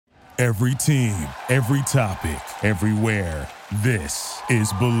Every team, every topic, everywhere. This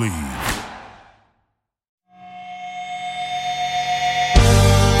is Believe.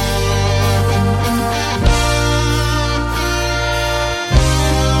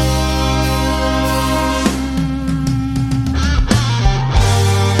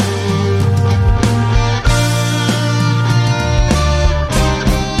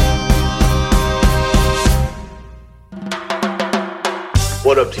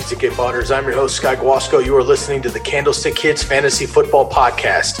 What up, TCK Potters? I'm your host, Sky Guasco. You are listening to the Candlestick Kids Fantasy Football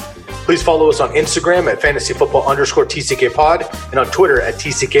Podcast. Please follow us on Instagram at fantasyfootball_TCK Pod and on Twitter at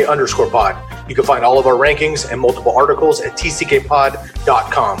TCK_pod. You can find all of our rankings and multiple articles at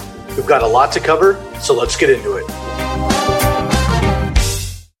tckpod.com. We've got a lot to cover, so let's get into it.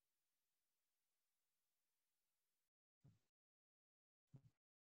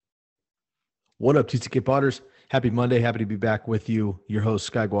 What up, TCK Potters? Happy Monday. Happy to be back with you. Your host,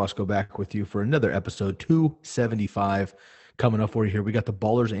 Sky Guasco, back with you for another episode 275 coming up for you here. We got the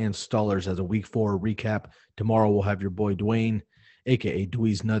Ballers and Stallers as a Week 4 recap. Tomorrow we'll have your boy Dwayne, a.k.a.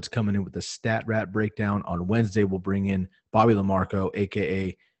 Dwee's Nuts, coming in with the Stat Rat breakdown. On Wednesday, we'll bring in Bobby Lamarco,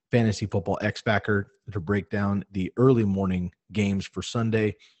 a.k.a. Fantasy Football X-Backer, to break down the early morning games for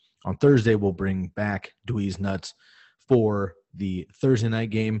Sunday. On Thursday, we'll bring back Dwee's Nuts for the Thursday night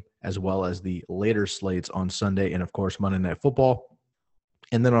game, as well as the later slates on Sunday and, of course, Monday Night Football.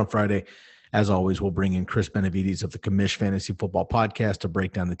 And then on Friday, as always, we'll bring in Chris Benavides of the Commish Fantasy Football Podcast to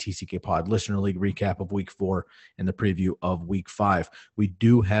break down the TCK Pod Listener League recap of Week 4 and the preview of Week 5. We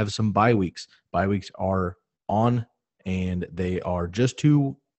do have some bye weeks. Bye weeks are on, and they are just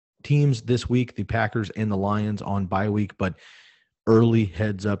two teams this week, the Packers and the Lions on bye week, but early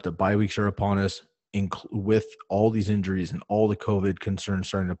heads up that bye weeks are upon us. With all these injuries and all the COVID concerns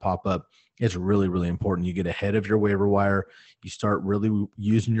starting to pop up, it's really, really important. You get ahead of your waiver wire. You start really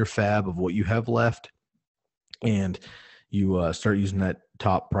using your fab of what you have left, and you start using that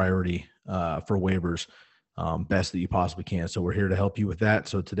top priority for waivers best that you possibly can. So we're here to help you with that.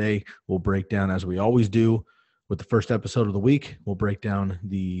 So today we'll break down, as we always do with the first episode of the week, we'll break down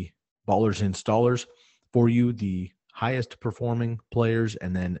the Ballers and Stallers for you, the highest performing players,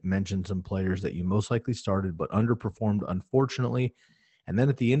 and then mention some players that you most likely started but underperformed, unfortunately. And then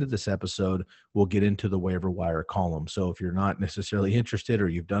at the end of this episode, we'll get into the waiver wire column. So if you're not necessarily interested, or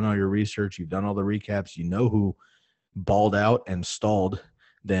you've done all your research, you've done all the recaps, you know who balled out and stalled,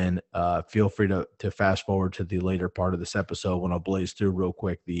 then feel free to fast forward to the later part of this episode when I'll blaze through real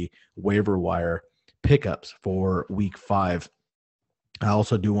quick the waiver wire pickups for Week 5. I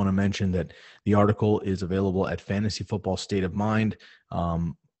also do want to mention that the article is available at Fantasy Football State of Mind.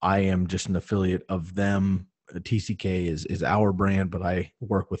 I am just an affiliate of them. TCK is our brand, but I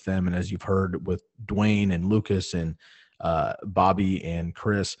work with them. And as you've heard with Dwayne and Lucas and Bobby and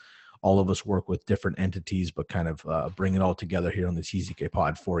Chris, all of us work with different entities, but kind of bring it all together here on the TCK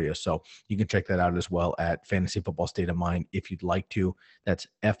pod for you. So you can check that out as well at Fantasy Football State of Mind if you'd like to. That's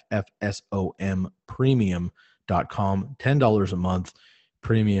FFSOM Premium.com, $10 a month.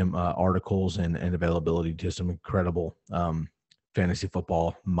 Premium articles and availability to some incredible fantasy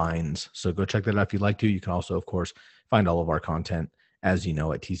football minds. So go check that out if you'd like to. You can also, of course, find all of our content, as you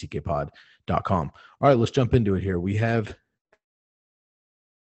know, at tckpod.com. All right, let's jump into it here. We have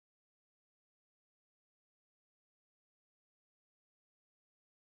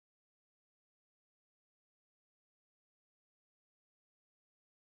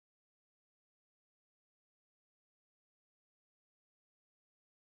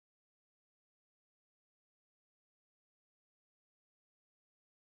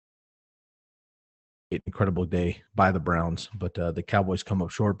an incredible day by the Browns, but the Cowboys come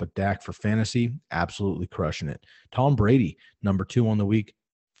up short. But Dak for fantasy, absolutely crushing it. Tom Brady, number 2 on the week,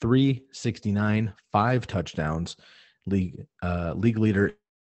 369, 5 touchdowns, league leader.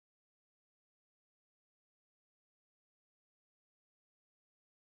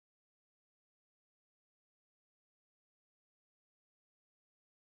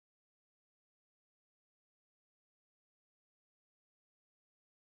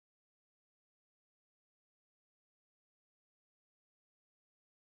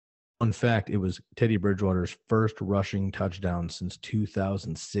 Fun fact, it was Teddy Bridgewater's first rushing touchdown since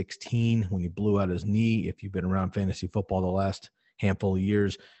 2016 when he blew out his knee. If you've been around fantasy football the last handful of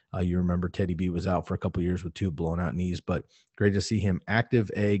years, you remember Teddy B was out for a couple of years with 2 blown out knees, but great to see him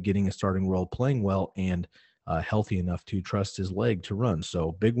active, getting a starting role, playing well, and healthy enough to trust his leg to run.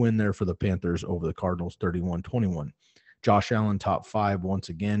 So big win there for the Panthers over the Cardinals, 31-21. Josh Allen, top 5 once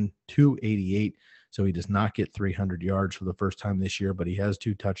again, 288. So he does not get 300 yards for the first time this year, but he has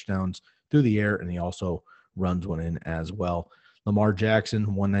 2 touchdowns through the air, and he also runs one in as well. Lamar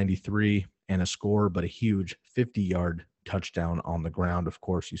Jackson, 193 and a score, but a huge 50-yard touchdown on the ground. Of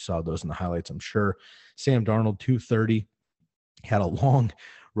course, you saw those in the highlights, I'm sure. Sam Darnold, 230, had a long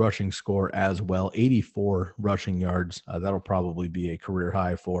rushing score as well, 84 rushing yards. That'll probably be a career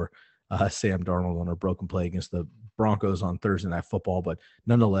high for Sam Darnold on a broken play against the Broncos on Thursday Night Football, but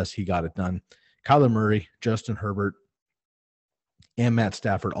nonetheless, he got it done. Kyler Murray, Justin Herbert, and Matt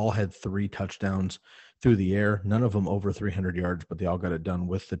Stafford all had 3 touchdowns through the air, none of them over 300 yards, but they all got it done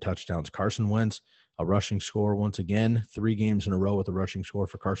with the touchdowns. Carson Wentz, a rushing score once again, 3 games in a row with a rushing score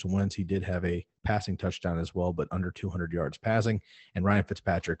for Carson Wentz. He did have a passing touchdown as well, but under 200 yards passing. And Ryan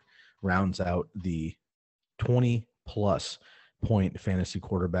Fitzpatrick rounds out the 20-plus point fantasy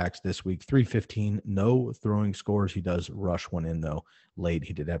quarterbacks this week. 315, no throwing scores. He does rush one in, though, late.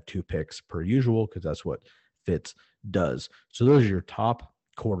 He did have 2 picks per usual because that's what Fitz does. So those are your top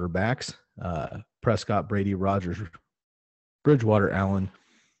quarterbacks. Prescott, Brady, Rodgers, Bridgewater, Allen,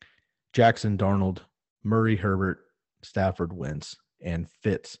 Jackson, Darnold, Murray, Herbert, Stafford, Wentz, and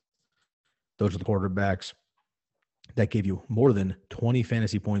Fitz. Those are the quarterbacks that gave you more than 20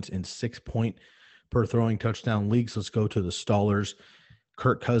 fantasy points in 6-point per throwing touchdown leagues. Let's go to the stallers.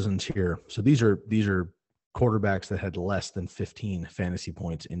 Kirk Cousins here. So these are quarterbacks that had less than 15 fantasy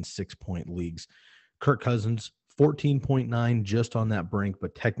points in 6-point leagues. Kirk Cousins, 14.9 just on that brink,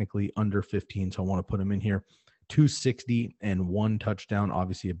 but technically under 15. So I want to put him in here. 260 and 1 touchdown.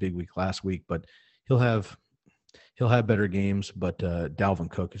 Obviously a big week last week, but he'll have better games. But Dalvin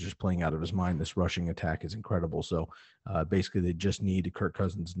Cook is just playing out of his mind. This rushing attack is incredible. So basically they just need Kirk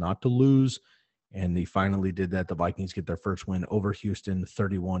Cousins not to lose. And they finally did that. The Vikings get their first win over Houston,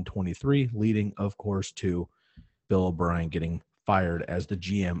 31-23, leading, of course, to Bill O'Brien getting fired as the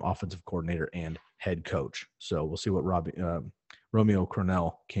GM, offensive coordinator, and head coach. So we'll see what Romeo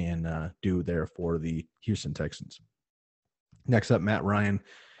Crennel can do there for the Houston Texans. Next up, Matt Ryan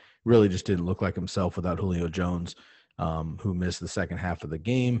really just didn't look like himself without Julio Jones, who missed the second half of the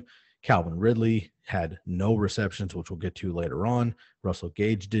game. Calvin Ridley had no receptions, which we'll get to later on. Russell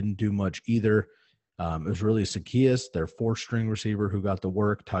Gage didn't do much either. It was really Zacchaeus, their 4th-string receiver, who got the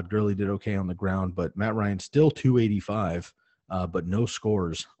work. Todd Gurley did okay on the ground, but Matt Ryan still 285, but no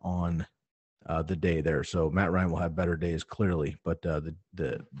scores on the day there. So Matt Ryan will have better days, clearly, but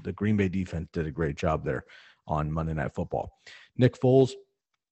the Green Bay defense did a great job there on Monday Night Football. Nick Foles,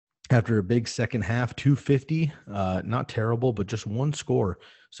 after a big second half, 250, not terrible, but just 1 score.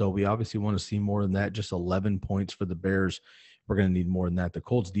 So we obviously want to see more than that, just 11 points for the Bears. We're going to need more than that. The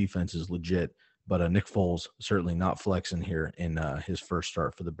Colts defense is legit, but Nick Foles certainly not flexing here in his first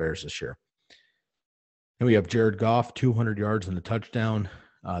start for the Bears this year. And we have Jared Goff, 200 yards and a touchdown.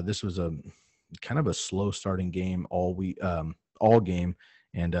 This was a kind of a slow starting game all game,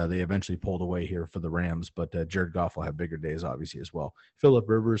 and they eventually pulled away here for the Rams. But Jared Goff will have bigger days, obviously, as well. Phillip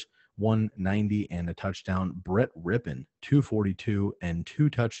Rivers, 190 and a touchdown. Brett Rippon, 242 and 2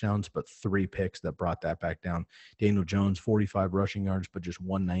 touchdowns, but 3 picks that brought that back down. Daniel Jones, 45 rushing yards, but just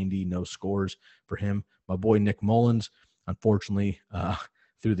 190, no scores for him. My boy Nick Mullins, unfortunately,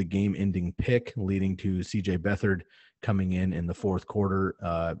 through the game-ending pick, leading to C.J. Beathard coming in the fourth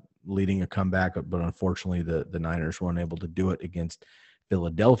quarter, leading a comeback, but unfortunately the Niners weren't able to do it against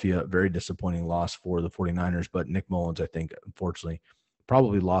Philadelphia. Very disappointing loss for the 49ers, but Nick Mullins, I think, unfortunately,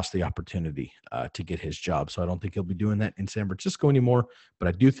 probably lost the opportunity to get his job. So I don't think he'll be doing that in San Francisco anymore, but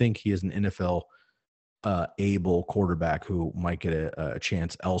I do think he is an NFL able quarterback who might get a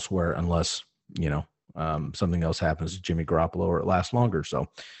chance elsewhere unless, something else happens to Jimmy Garoppolo or it lasts longer. So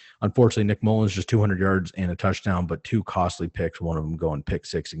unfortunately, Nick Mullins just 200 yards and a touchdown, but 2 costly picks, one of them going pick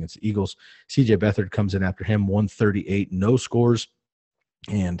 6 against the Eagles. C.J. Beathard comes in after him, 138, no scores,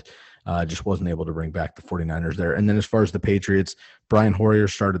 and just wasn't able to bring back the 49ers there. And then as far as the Patriots, Brian Hoyer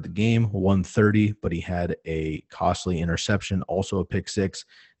started the game, 130, but he had a costly interception, also a pick 6.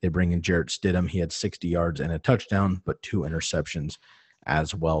 They bring in Jarrett Stidham. He had 60 yards and a touchdown, but 2 interceptions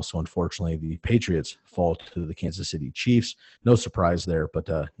as well. So unfortunately, the Patriots fall to the Kansas City Chiefs. No surprise there, but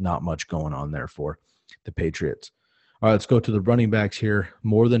not much going on there for the Patriots. All right, let's go to the running backs here.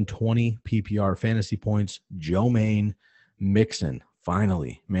 More than 20 PPR fantasy points. Joe Mixon.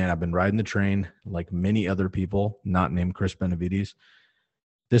 Finally, man, I've been riding the train like many other people, not named Chris Benavides,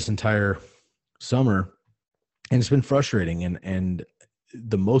 this entire summer, and it's been frustrating. And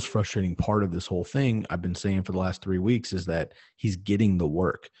the most frustrating part of this whole thing, I've been saying for the last 3 weeks, is that he's getting the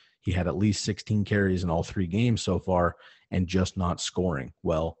work. He had at least 16 carries in all 3 games so far and just not scoring.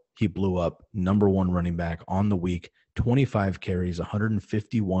 Well, he blew up, number 1 running back on the week, 25 carries,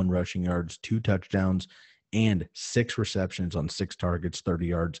 151 rushing yards, 2 touchdowns, and 6 receptions on 6 targets, 30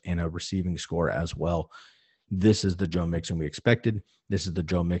 yards, and a receiving score as well. this is the Joe Mixon we expected. This is the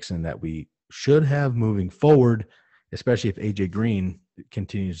Joe Mixon that we should have moving forward, especially if A.J. Green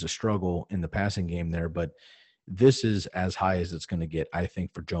continues to struggle in the passing game there. But this is as high as it's going to get, I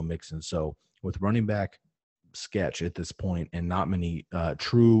think, for Joe Mixon. So with running back sketch at this point and not many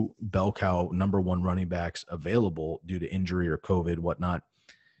true bell cow number one running backs available due to injury or COVID, whatnot,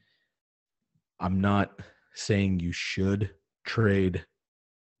 I'm not saying you should trade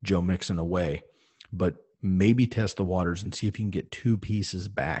Joe Mixon away, but maybe test the waters and see if you can get two pieces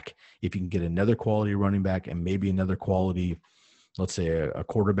back. If you can get another quality running back and maybe another quality, let's say a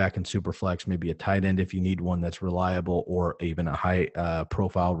quarterback in Superflex, maybe a tight end if you need one that's reliable, or even a high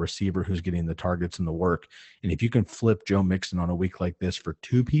profile receiver who's getting the targets and the work. And if you can flip Joe Mixon on a week like this for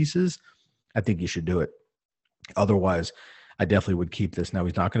two pieces, I think you should do it. Otherwise, I definitely would keep this. Now,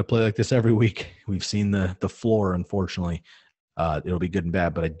 he's not going to play like this every week. We've seen the floor, unfortunately. It'll be good and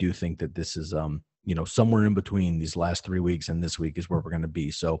bad, but I do think that this is somewhere in between these last 3 weeks and this week is where we're going to be.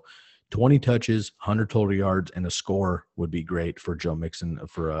 So 20 touches, 100 total yards, and a score would be great for Joe Mixon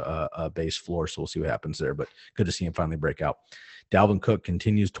for a base floor. So we'll see what happens there, but good to see him finally break out. Dalvin Cook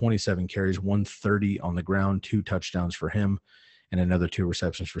continues 27 carries, 130 on the ground, 2 touchdowns for him, and another 2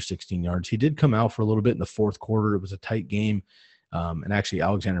 receptions for 16 yards. He did come out for a little bit in the fourth quarter. It was a tight game. And actually,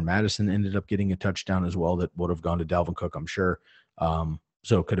 Alexander Mattison ended up getting a touchdown as well that would have gone to Dalvin Cook, I'm sure.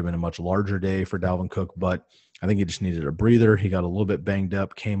 So it could have been a much larger day for Dalvin Cook, but I think he just needed a breather. He got a little bit banged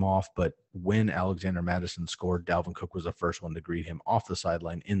up, came off, but when Alexander Mattison scored, Dalvin Cook was the first one to greet him off the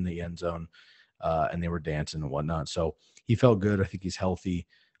sideline in the end zone, and they were dancing and whatnot. So he felt good. I think he's healthy.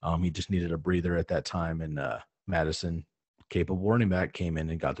 He just needed a breather at that time, and Mattison, capable running back, came in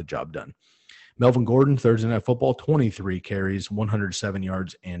and got the job done. Melvin Gordon, Thursday Night Football, 23 carries, 107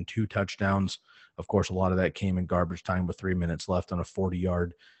 yards, and 2 touchdowns. Of course, a lot of that came in garbage time with 3 minutes left on a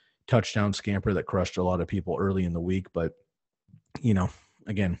 40-yard touchdown scamper that crushed a lot of people early in the week. But,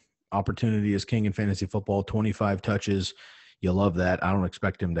 again, opportunity is king in fantasy football, 25 touches. You love that. I don't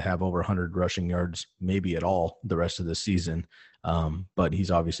expect him to have over 100 rushing yards, maybe at all, the rest of the season. But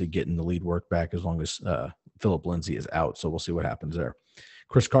he's obviously getting the lead work back as long as Phillip Lindsay is out. So we'll see what happens there.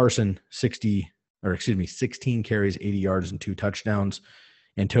 Chris Carson, 16 carries, 80 yards, and 2 touchdowns.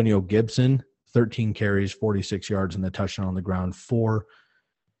 Antonio Gibson, 13 carries, 46 yards, and the touchdown on the ground. 4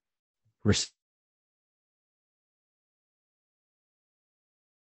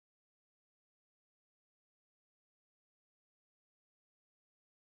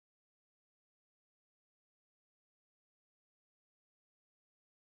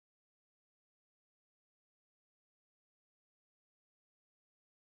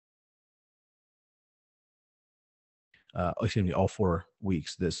 all 4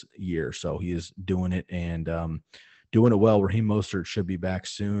 weeks this year. So he is doing it and doing it well. Raheem Mostert should be back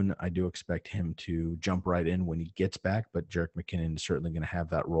soon. I do expect him to jump right in when he gets back, but Jerick McKinnon is certainly going to have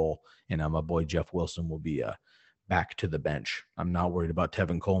that role. And my boy Jeff Wilson will be back to the bench. I'm not worried about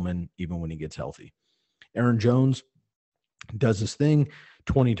Tevin Coleman, even when he gets healthy. Aaron Jones does his thing,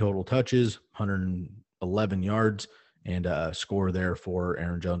 20 total touches, 111 yards, and a score there for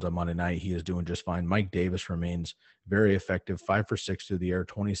Aaron Jones on Monday night. He is doing just fine. Mike Davis remains very effective, 5 for 6 through the air,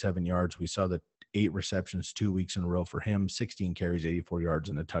 27 yards. We saw the 8 receptions 2 weeks in a row for him, 16 carries, 84 yards,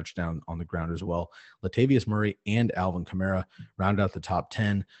 and a touchdown on the ground as well. Latavius Murray and Alvin Kamara round out the top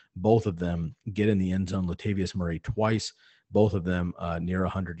 10. Both of them get in the end zone. Latavius Murray twice. Both of them near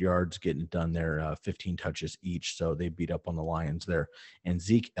 100 yards, getting it done there, 15 touches each. So they beat up on the Lions there. And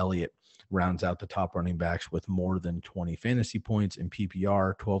Zeke Elliott rounds out the top running backs with more than 20 fantasy points in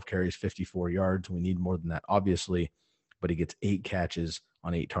PPR, 12 carries, 54 yards. We need more than that, obviously, but he gets 8 catches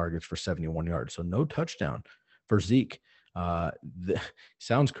on 8 targets for 71 yards. So no touchdown for Zeke.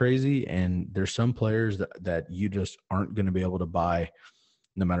 Sounds crazy, and there's some players that you just aren't going to be able to buy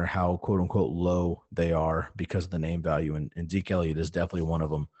no matter how quote-unquote low they are because of the name value, and Zeke Elliott is definitely one of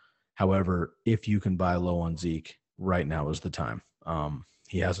them. However, if you can buy low on Zeke, right now is the time.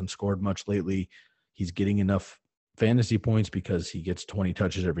 He hasn't scored much lately. He's getting enough fantasy points because he gets 20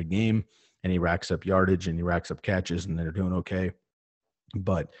 touches every game, and he racks up yardage, and he racks up catches, and they're doing okay.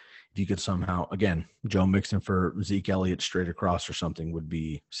 But if you could somehow, again, Joe Mixon for Zeke Elliott straight across or something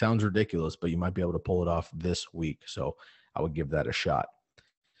sounds ridiculous, but you might be able to pull it off this week. So I would give that a shot.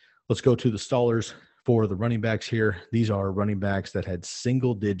 Let's go to the stallers for the running backs here. These are running backs that had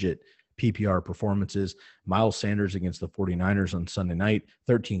single-digit PPR performances. Miles Sanders against the 49ers on Sunday night,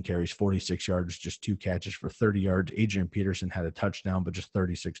 13 carries, 46 yards, just 2 catches for 30 yards. Adrian Peterson had a touchdown, but just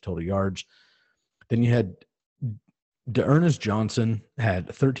 36 total yards. Then you had D'Ernest Johnson had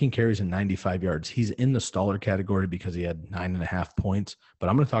 13 carries and 95 yards. He's in the staller category because he had 9.5 points, but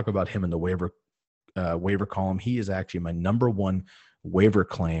I'm going to talk about him in the waiver waiver column. He is actually my number one waiver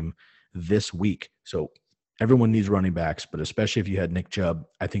claim this week. So everyone needs running backs, but especially if you had Nick Chubb,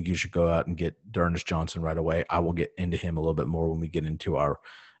 I think you should go out and get D'Ernest Johnson right away. I will get into him a little bit more when we get into our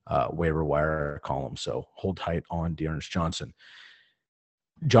waiver wire column. So hold tight on D'Ernest Johnson.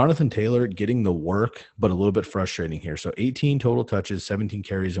 Jonathan Taylor getting the work, but a little bit frustrating here. So 18 total touches, 17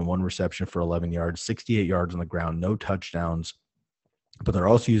 carries, and 1 reception for 11 yards, 68 yards on the ground, no touchdowns. But they're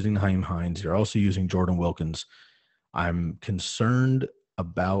also using Nyheim Hines. They're also using Jordan Wilkins. I'm concerned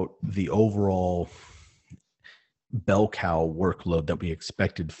about the overall bell cow workload that we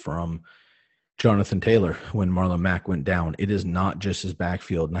expected from Jonathan Taylor when Marlon Mack went down. It is not just his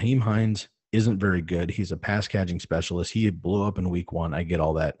backfield. Nyheim Hines isn't very good. He's a pass catching specialist. He blew up in week 1. I get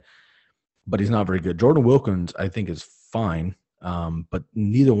all that, but he's not very good. Jordan Wilkins, I think, is fine, but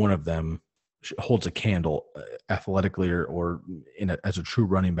neither one of them holds a candle athletically or as a true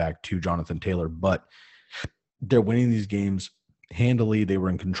running back to Jonathan Taylor. But they're winning these games handily. They were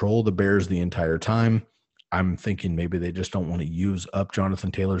in control of the Bears the entire time. I'm thinking maybe they just don't want to use up Jonathan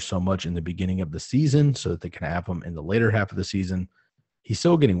Taylor so much in the beginning of the season so that they can have him in the later half of the season. He's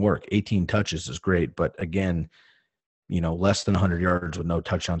still getting work. 18 touches is great. But again, less than 100 yards with no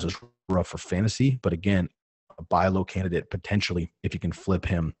touchdowns is rough for fantasy. But again, a buy low candidate potentially if you can flip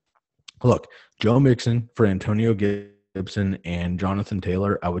him. Look, Joe Mixon for Antonio Gibson and Jonathan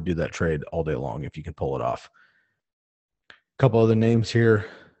Taylor, I would do that trade all day long if you can pull it off. A couple other names here.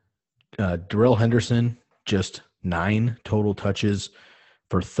 Darrell Henderson, just 9 total touches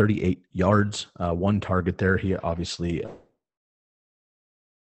for 38 yards. 1 target there. He obviously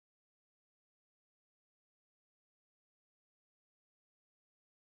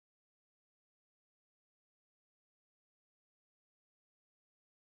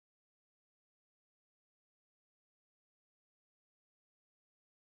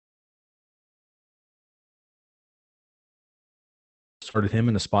started him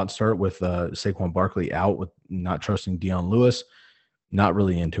in a spot start with Saquon Barkley out with not trusting Dion Lewis. Not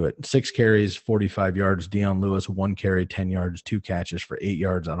really into it. 6 carries, 45 yards. Dion Lewis, 1 carry, 10 yards, 2 catches for 8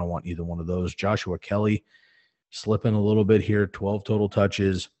 yards. I don't want either one of those. Joshua Kelly slipping a little bit here. 12 total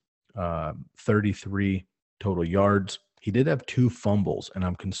touches, 33 total yards. He did have 2 fumbles, and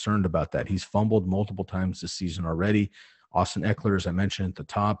I'm concerned about that. He's fumbled multiple times this season already. Austin Eckler, as I mentioned at the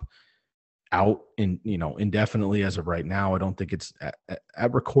top, out indefinitely as of right now. I don't think it's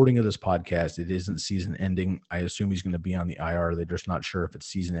at recording of this podcast. It isn't season ending. I assume he's going to be on the IR. They're just not sure if it's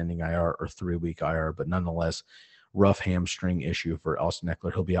season ending IR or 3-week IR, but nonetheless, rough hamstring issue for Austin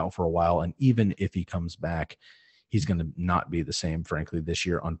Eckler. He'll be out for a while. And even if he comes back, he's going to not be the same, frankly, this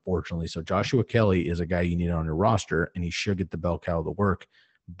year, unfortunately. So Joshua Kelly is a guy you need on your roster, and he should get the bell cow of the work.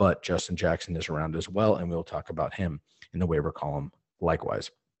 But Justin Jackson is around as well, and we'll talk about him in the waiver column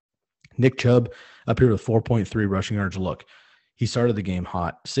likewise. Nick Chubb up here with 4.3 rushing yards. Look, he started the game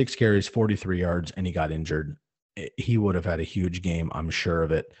hot, 6 carries, 43 yards, and he got injured. He would have had a huge game, I'm sure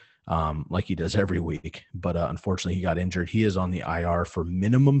of it, like he does every week. But unfortunately, he got injured. He is on the IR for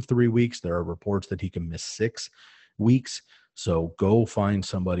minimum 3 weeks. There are reports that he can miss 6 weeks. So go find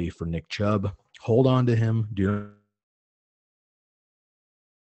somebody for Nick Chubb. Hold on to him.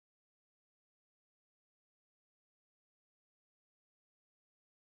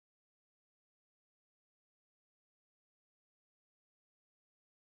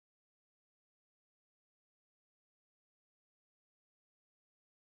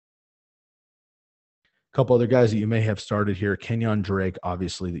 Couple other guys that you may have started here. Kenyon Drake,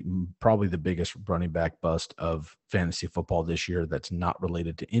 obviously, probably the biggest running back bust of fantasy football this year that's not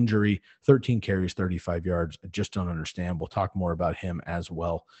related to injury. 13 carries, 35 yards. I just don't understand. We'll talk more about him as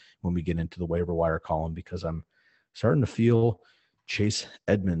well when we get into the waiver wire column because I'm starting to feel Chase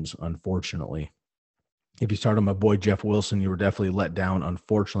Edmonds, unfortunately. If you started my boy Jeff Wilson, you were definitely let down.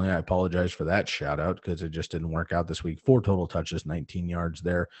 Unfortunately, I apologize for that shout out because it just didn't work out this week. 4 total touches, 19 yards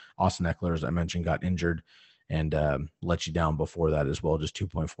there. Austin Eckler, as I mentioned, got injured and let you down before that as well. Just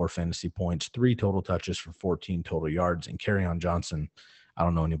 2.4 fantasy points, 3 total touches for 14 total yards. And Kerryon Johnson, I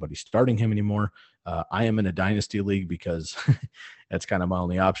don't know anybody starting him anymore. I am in a dynasty league because that's kind of my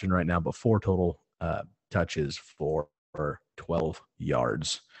only option right now, but 4 total touches for 12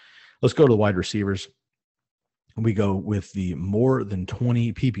 yards. Let's go to the wide receivers. We go with the more than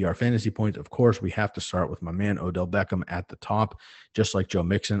 20 PPR fantasy points. Of course, we have to start with my man, Odell Beckham, at the top. Just like Joe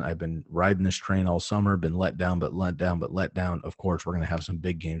Mixon, I've been riding this train all summer, been let down, but let down, but let down. Of course, we're going to have some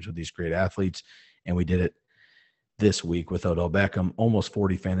big games with these great athletes, and we did it this week with Odell Beckham. Almost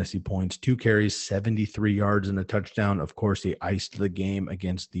 40 fantasy points, 2 carries, 73 yards, and a touchdown. Of course, he iced the game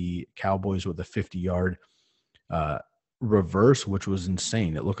against the Cowboys with a 50-yard reverse, which was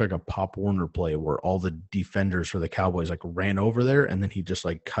insane. It looked like a Pop Warner play where all the defenders for the Cowboys like ran over there, and then he just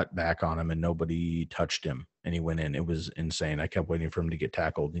like cut back on him and nobody touched him, and he went in. It was insane. I kept waiting for him to get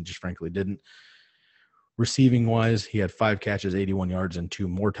tackled, and he just frankly didn't. Receiving wise, he had 5 catches, 81 yards, and 2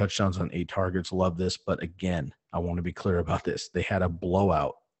 more touchdowns on 8 targets. Love this, but again, I want to be clear about this. They had a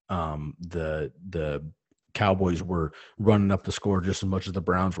blowout. The Cowboys were running up the score just as much as the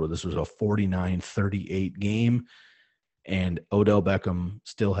Browns were. This was a 49-38 game. And Odell Beckham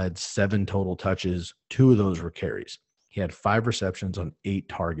still had 7 total touches. 2 of those were carries. He had 5 receptions on 8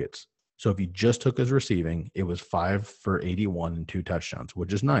 targets. So if you just took his receiving, it was 5 for 81 and 2 touchdowns,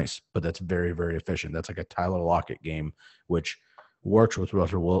 which is nice, but that's very, very efficient. That's like a Tyler Lockett game, which works with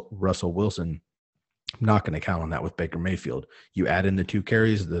Russell Wilson. I'm not going to count on that with Baker Mayfield. You add in the 2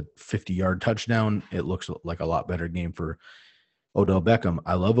 carries, the 50-yard touchdown, it looks like a lot better game for Odell Beckham.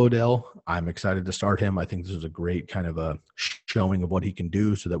 I love Odell. I'm excited to start him. I think this is a great kind of a showing of what he can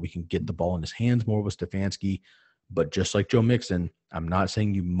do so that we can get the ball in his hands more with Stefanski. But just like Joe Mixon, I'm not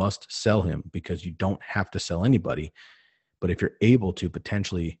saying you must sell him because you don't have to sell anybody. But if you're able to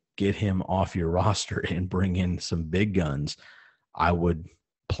potentially get him off your roster and bring in some big guns, I would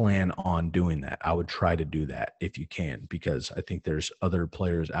plan on doing that. I would try to do that if you can, because I think there's other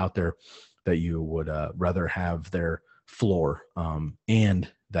players out there that you would rather have their floor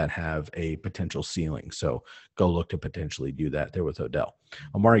and that have a potential ceiling. So go look to potentially do that there with Odell.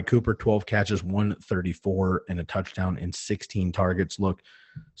 Amari Cooper, 12 catches, 134 and a touchdown and 16 targets. Look,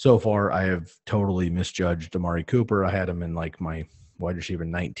 so far I have totally misjudged Amari Cooper. I had him in like my wide receiver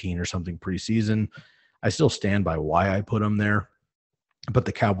 19 or something preseason. I still stand by why I put him there. But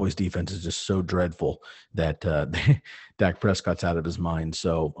the Cowboys defense is just so dreadful that Dak Prescott's out of his mind.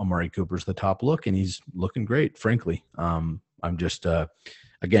 So Amari Cooper's the top look, and he's looking great, frankly. I'm just,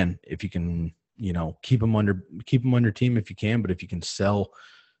 again, if you can, keep him under team if you can, but if you can sell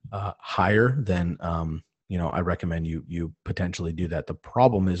higher, then, I recommend you potentially do that. The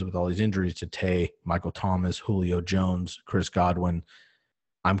problem is with all these injuries to Tay, Michael Thomas, Julio Jones, Chris Godwin,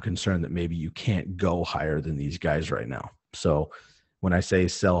 I'm concerned that maybe you can't go higher than these guys right now. So when I say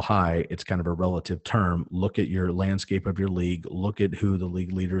sell high, it's kind of a relative term. Look at your landscape of your league. Look at who the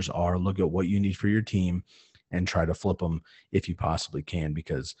league leaders are. Look at what you need for your team and try to flip them if you possibly can,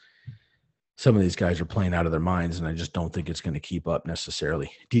 because some of these guys are playing out of their minds, and I just don't think it's going to keep up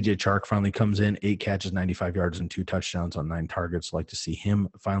necessarily. DJ Chark finally comes in, 8 catches, 95 yards, and 2 touchdowns on 9 targets. Like to see him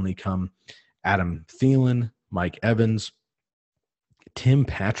finally come. Adam Thielen, Mike Evans, Tim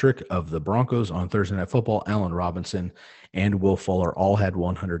Patrick of the Broncos on Thursday Night Football, Allen Robinson, and Will Fuller all had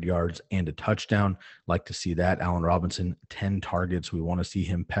 100 yards and a touchdown. Like to see that. Allen Robinson, 10 targets. We want to see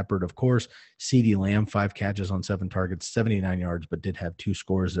him peppered, of course. CeeDee Lamb, 5 catches on 7 targets, 79 yards, but did have 2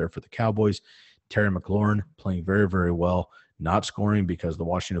 scores there for the Cowboys. Terry McLaurin playing very, very well. Not scoring because the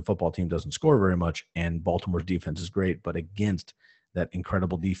Washington football team doesn't score very much, and Baltimore's defense is great, but against that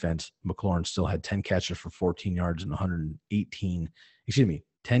incredible defense, McLaurin still had 10 catches for 14 yards and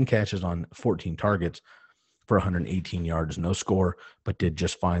 10 catches on 14 targets for 118 yards, no score, but did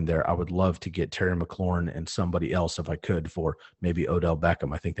just fine there. I would love to get Terry McLaurin and somebody else if I could for maybe Odell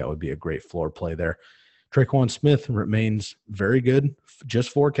Beckham. I think that would be a great floor play there. Traquan Smith remains very good,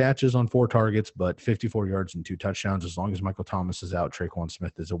 just 4 catches on 4 targets, but 54 yards and 2 touchdowns. As long as Michael Thomas is out, Traquan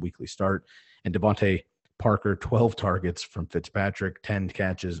Smith is a weekly start. And Devontae Parker, 12 targets from Fitzpatrick, 10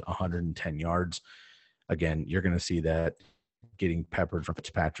 catches, 110 yards. Again, you're going to see that getting peppered from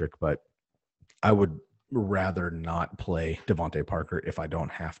Fitzpatrick, but I would rather not play Devontae Parker if I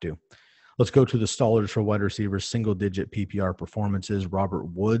don't have to. Let's go to the stallers for wide receivers, single-digit PPR performances. Robert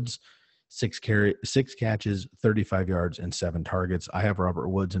Woods, 6 catches, 35 yards, and 7 targets. I have Robert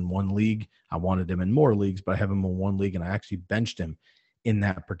Woods in 1 league. I wanted him in more leagues, but I have him in 1 league, and I actually benched him in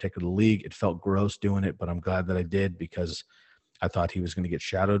that particular league. It felt gross doing it, but I'm glad that I did because I thought he was going to get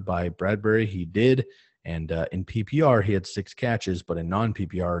shadowed by Bradbury. He did. And in PPR, he had 6 catches, but in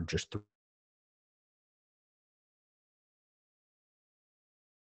non-PPR, just 3.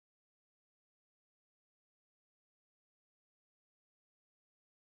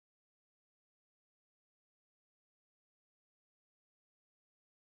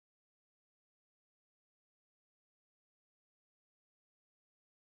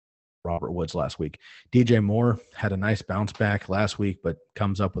 Robert Woods last week. DJ Moore had a nice bounce back last week, but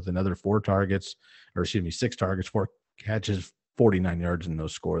comes up with another 6 targets, 4 catches, 49 yards, and no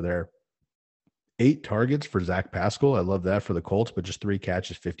score there. 8 targets for Zach Pascal. I love that for the Colts, but just 3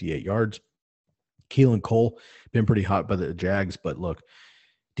 catches, 58 yards. Keelan Cole, been pretty hot by the Jags, but look,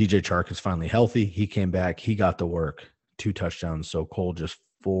 DJ Chark is finally healthy. He came back. He got the work. 2 touchdowns. So Cole just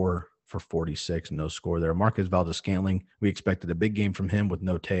 4 for 46. No score there. Marcus Valdes-Scantling, we expected a big game from him with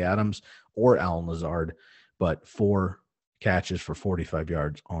no Tay Adams or Alan Lazard, but 4 catches for 45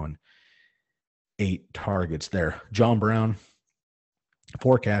 yards on 8 targets there. John Brown,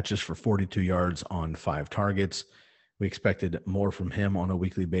 4 catches for 42 yards on 5 targets. We expected more from him on a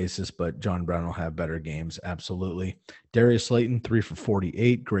weekly basis, but John Brown will have better games, absolutely. Darius Slayton, 3 for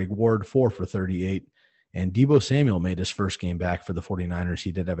 48. Greg Ward, 4 for 38. And Deebo Samuel made his first game back for the 49ers.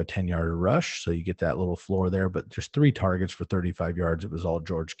 He did have a 10-yard rush, so you get that little floor there, but just 3 targets for 35 yards. It was all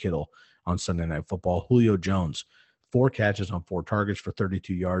George Kittle on Sunday Night Football. Julio Jones, 4 catches on 4 targets for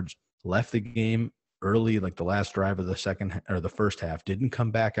 32 yards. Left the game early, like the last drive of the first half, didn't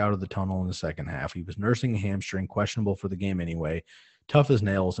come back out of the tunnel in the second half. He was nursing a hamstring, questionable for the game anyway. Tough as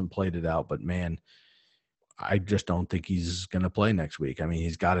nails and played it out, but man, I just don't think he's going to play next week. I mean,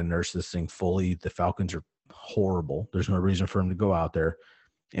 he's got to nurse this thing fully. The Falcons are horrible. There's no reason for him to go out there.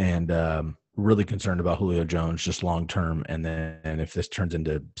 And really concerned about Julio Jones just long term. And then if this turns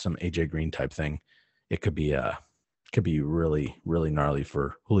into some AJ Green type thing, it could be really, really gnarly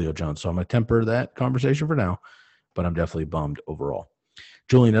for Julio Jones. So I'm going to temper that conversation for now, but I'm definitely bummed overall.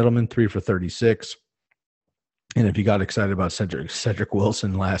 Julian Edelman, 3 for 36. And if you got excited about Cedric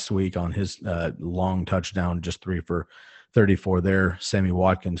Wilson last week on his long touchdown, just 3 for 34 there. Sammy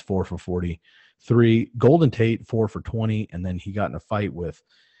Watkins, 4 for 43. Golden Tate, 4 for 20. And then he got in a fight with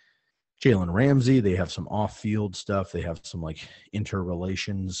Jalen Ramsey. They have some off-field stuff. They have some like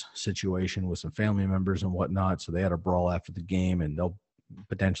interrelations situation with some family members and whatnot. So they had a brawl after the game, and they'll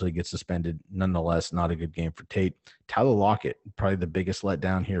potentially get suspended. Nonetheless, not a good game for Tate. Tyler Lockett, probably the biggest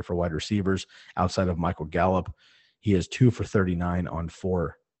letdown here for wide receivers outside of Michael Gallup. He is 2 for 39 on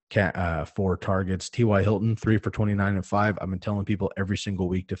 4 targets. T.Y. Hilton, 3 for 29 and 5. I've been telling people every single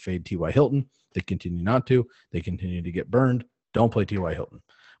week to fade T.Y. Hilton. They continue not to. They continue to get burned. Don't play T.Y. Hilton.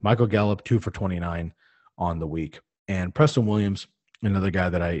 Michael Gallup, 2 for 29 on the week. And Preston Williams, another guy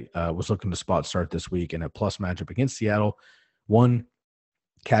that I was looking to spot start this week in a plus matchup against Seattle. 1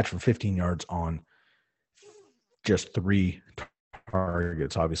 catch for 15 yards on just 3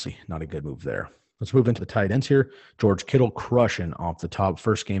 targets. Obviously, not a good move there. Let's move into the tight ends here. George Kittle crushing off the top.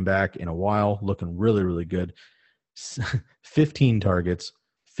 First game back in a while, looking really, really good. 15 targets,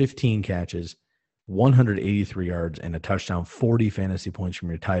 15 catches, 183 yards, and a touchdown, 40 fantasy points from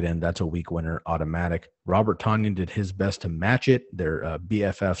your tight end. That's a week winner, automatic. Robert Tonyan did his best to match it. Their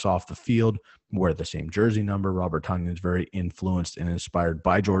BFFs off the field wear the same jersey number. Robert Tonyan is very influenced and inspired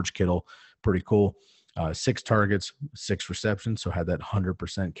by George Kittle. Pretty cool. 6 targets, 6 receptions, so had that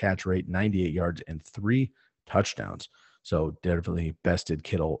 100% catch rate, 98 yards, and 3 touchdowns. So definitely bested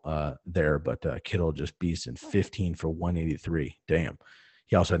Kittle there, but Kittle just beasted 15 for 183. Damn.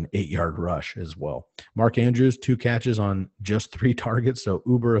 He also had an 8-yard rush as well. Mark Andrews, 2 catches on just 3 targets, so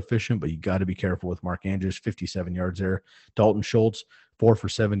uber efficient, but you got to be careful with Mark Andrews, 57 yards there. Dalton Schultz, 4 for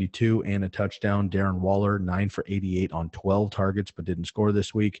 72 and a touchdown. Darren Waller, 9 for 88 on 12 targets, but didn't score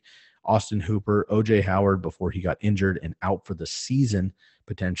this week. Austin Hooper, O.J. Howard, before he got injured and out for the season,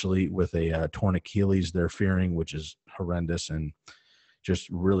 potentially with a torn Achilles, they're fearing, which is horrendous and just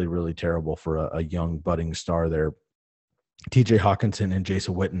really, really terrible for a young budding star there. TJ Hawkinson and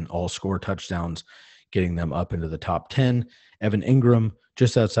Jason Witten all score touchdowns, getting them up into the top 10. Evan Ingram,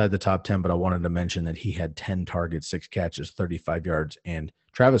 just outside the top 10, but I wanted to mention that he had 10 targets, 6 catches, 35 yards. And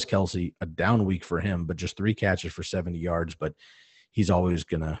Travis Kelce, a down week for him, but just 3 catches for 70 yards. But he's always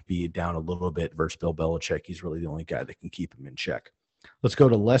going to be down a little bit versus Bill Belichick. He's really the only guy that can keep him in check. Let's go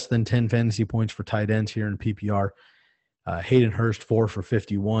to less than 10 fantasy points for tight ends here in PPR. Hayden Hurst, 4 for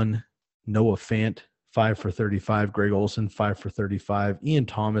 51. Noah Fant, 5 for 35. Greg Olsen, 5 for 35. Ian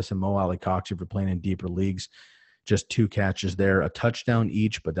Thomas and Mo Alley-Cox, if you're playing in deeper leagues, just 2 catches there, a touchdown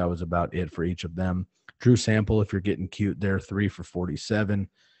each, but that was about it for each of them. Drew Sample, if you're getting cute there, 3 for 47.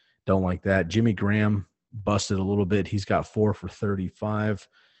 Don't like that. Jimmy Graham busted a little bit. He's got 4 for 35.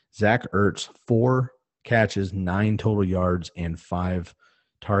 Zach Ertz, 4 catches, 9 total yards, and 5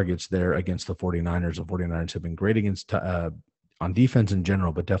 targets there against the 49ers. The 49ers have been great against on defense in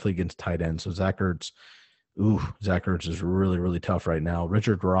general, but definitely against tight ends. So Zach Ertz is really, really tough right now.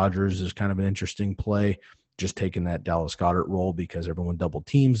 Richard Rodgers is kind of an interesting play, just taking that Dallas Goedert role because everyone double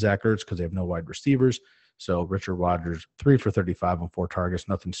teams Zach Ertz because they have no wide receivers. So Richard Rodgers, 3 for 35 on 4 targets,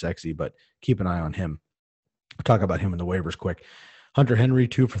 nothing sexy, but keep an eye on him. I'll talk about him in the waivers quick. Hunter Henry,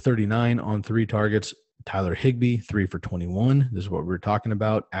 2 for 39 on 3 targets. Tyler Higbee, 3 for 21. This is what we were talking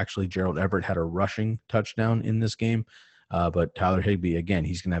about. Actually, Gerald Everett had a rushing touchdown in this game. But Tyler Higbee, again,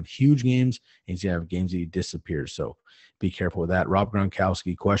 he's going to have huge games. And he's going to have games that he disappears. So be careful with that. Rob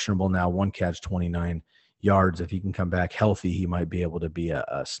Gronkowski, questionable now. 1 catch, 29 yards. If he can come back healthy, he might be able to be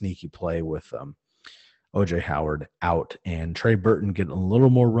a sneaky play with O.J. Howard out. And Trey Burton getting a little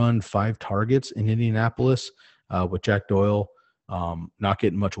more run, 5 targets in Indianapolis with Jack Doyle. Not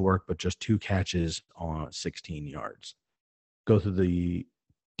getting much work, but just 2 catches on 16 yards. Go through the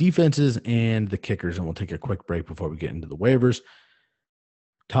defenses and the kickers, and we'll take a quick break before we get into the waivers.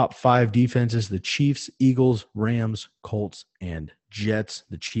 Top 5 defenses: the Chiefs, Eagles, Rams, Colts, and Jets.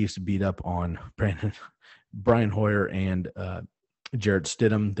 The Chiefs beat up on Brian Hoyer and Jarrett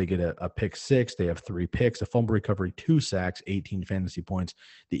Stidham. They get a pick 6. They have 3 picks, a fumble recovery, 2 sacks, 18 fantasy points.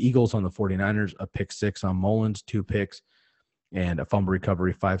 The Eagles on the 49ers, a pick 6 on Mullins, 2 picks, and a fumble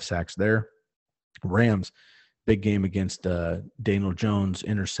recovery, 5 sacks there. Rams, big game against Daniel Jones,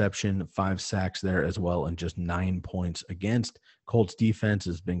 interception, 5 sacks there as well, and just 9 points against. Colts defense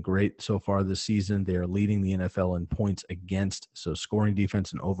has been great so far this season. They are leading the NFL in points against. So scoring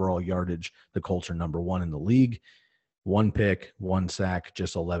defense and overall yardage, the Colts are number 1 in the league. 1 pick, 1 sack,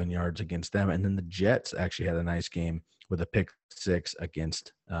 just 11 yards against them. And then the Jets actually had a nice game with a pick 6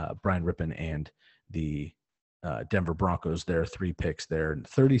 against Brian Rippon and the Denver Broncos there, 3 picks there, and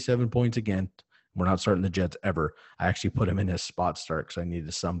 37 points again. We're not starting the Jets ever. I actually put him in his spot start because I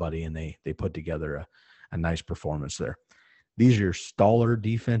needed somebody, and they put together a nice performance there. These are your staller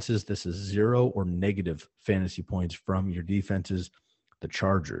defenses. This is 0 or negative fantasy points from your defenses. The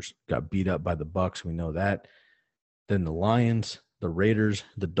Chargers got beat up by the Bucs. We know that. Then the Lions, the Raiders,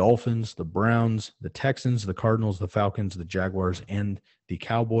 the Dolphins, the Browns, the Texans, the Cardinals, the Falcons, the Jaguars, and the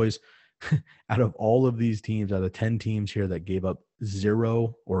Cowboys. Out of all of these teams, out of 10 teams here that gave up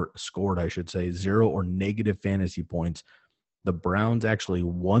 0 or scored, I should say, 0 or negative fantasy points, the Browns actually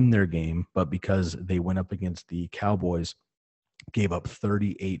won their game, but because they went up against the Cowboys, gave up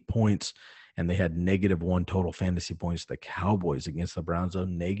 38 points, and they had -1 total fantasy points. The Cowboys against the Browns, though,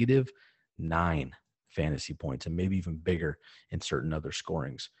 -9 fantasy points, and maybe even bigger in certain other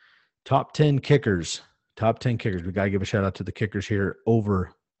scorings. Top 10 kickers. We got to give a shout out to the kickers here.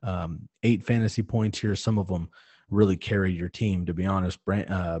 Over 8 fantasy points here. Some of them really carry your team, to be honest.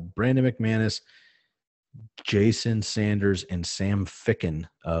 Brandon McManus, Jason Sanders, and Sam Ficken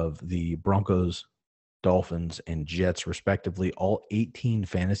of the Broncos, Dolphins, and Jets, respectively, all 18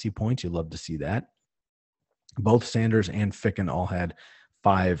 fantasy points. You'd love to see that. Both Sanders and Ficken all had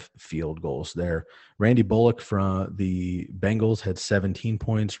 5 field goals there. Randy Bullock from the Bengals had 17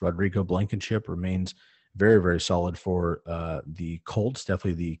 points. Rodrigo Blankenship remains very, very solid for the Colts.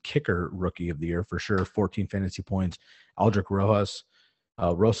 Definitely the kicker rookie of the year for sure. 14 fantasy points. Aldrich Rosas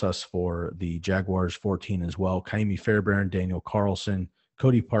for the Jaguars, 14 as well. Kaimi Fairbairn, Daniel Carlson,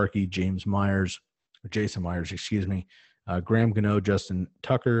 Cody Parkey, Jason Myers, Graham Gano, Justin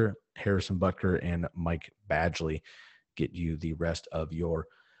Tucker, Harrison Butker, and Mike Badgley get you the rest of your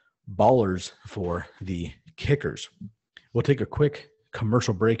ballers for the kickers. We'll take a quick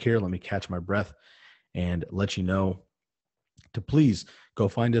commercial break here. Let me catch my breath and let you know to please go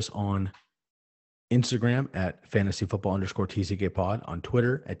find us on Instagram at fantasyfootball_TCKpod, on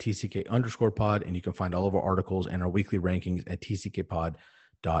Twitter at TCK_pod, and you can find all of our articles and our weekly rankings at tckpod.com.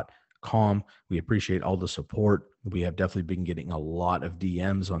 We appreciate all the support. We have definitely been getting a lot of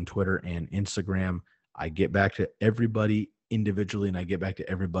DMs on Twitter and Instagram. I get back to everybody individually, and I get back to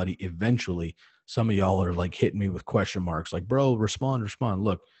everybody eventually. Some of y'all are like hitting me with question marks, like, bro, respond.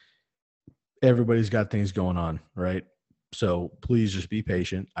 Look, everybody's got things going on, right? So please just be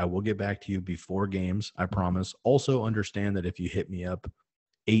patient. I will get back to you before games, I promise. Also understand that if you hit me up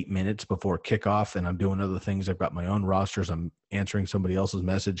 8 minutes before kickoff and I'm doing other things, I've got my own rosters, I'm answering somebody else's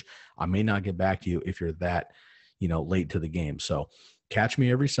message, I may not get back to you if you're that, late to the game. So catch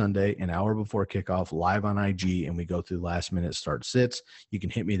me every Sunday, an hour before kickoff, live on IG, and we go through last minute start sits. You can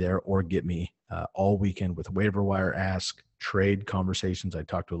hit me there or get me all weekend with waiver wire ask, trade conversations. I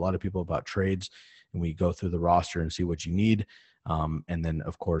talk to a lot of people about trades, and we go through the roster and see what you need. And then,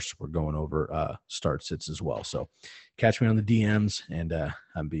 of course, we're going over start sits as well. So catch me on the DMs, and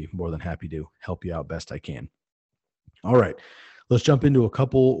I'd be more than happy to help you out best I can. All right, let's jump into a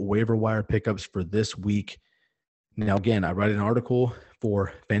couple waiver wire pickups for this week. Now, again, I write an article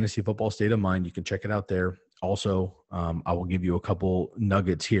for Fantasy Football State of Mind. You can check it out there. Also, I will give you a couple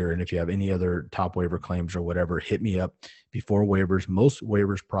nuggets here. And if you have any other top waiver claims or whatever, hit me up before waivers. Most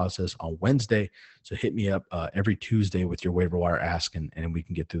waivers process on Wednesday. So hit me up every Tuesday with your waiver wire ask, and we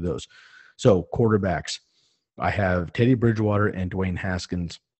can get through those. So quarterbacks, I have Teddy Bridgewater and Dwayne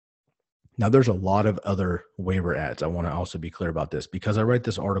Haskins. Now, there's a lot of other waiver ads. I want to also be clear about this. Because I write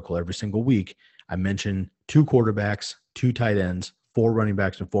this article every single week, I mention 2 quarterbacks, 2 tight ends, 4 running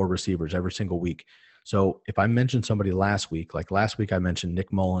backs, and 4 receivers every single week. So if I mentioned somebody last week, like last week I mentioned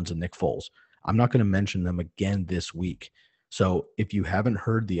Nick Mullins and Nick Foles, I'm not going to mention them again this week. So if you haven't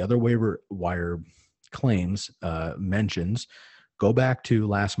heard the other waiver wire claims, mentions, go back to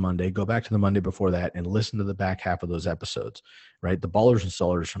last Monday, go back to the Monday before that, and listen to the back half of those episodes, right? The ballers and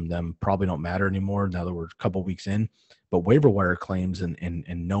sellers from them probably don't matter anymore now that we're a couple weeks in, but waiver wire claims and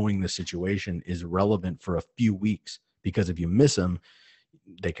knowing the situation is relevant for a few weeks, because if you miss them,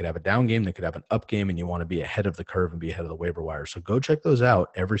 they could have a down game, they could have an up game, and you want to be ahead of the curve and be ahead of the waiver wire. So go check those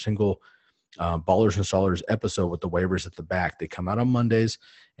out. Every single Ballers and Stallers episode with the waivers at the back. They come out on Mondays,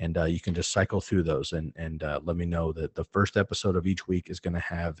 and you can just cycle through those and let me know that the first episode of each week is going to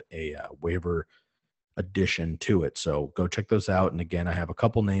have a waiver addition to it. So go check those out. And again, I have a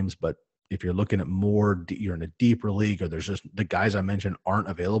couple names, but if you're looking at more, you're in a deeper league, or there's just the guys I mentioned aren't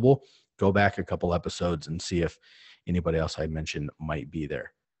available, go back a couple episodes and see if anybody else I mentioned might be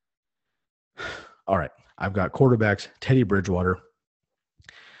there. All right. I've got quarterbacks, Teddy Bridgewater.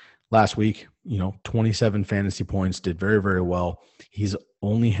 Last week, 27 fantasy points, did very, very well. He's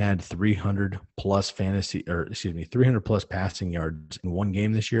only had 300 plus passing yards in one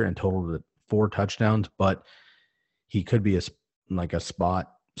game this year and totaled 4 touchdowns, but he could be a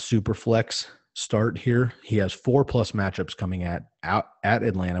spot super flex start here. He has 4+ matchups coming at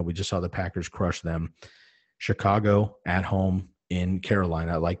Atlanta. We just saw the Packers crush them. Chicago at home in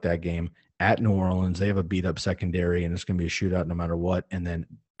Carolina. I like that game. At New Orleans, they have a beat up secondary, and it's going to be a shootout no matter what. And then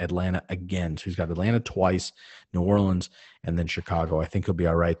Atlanta again. So he's got Atlanta twice, New Orleans, and then Chicago. I think he'll be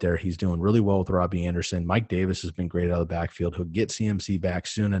all right there. He's doing really well with Robbie Anderson. Mike Davis has been great out of the backfield. He'll get CMC back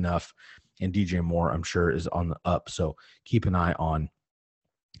soon enough. And DJ Moore, I'm sure, is on the up. So keep an eye on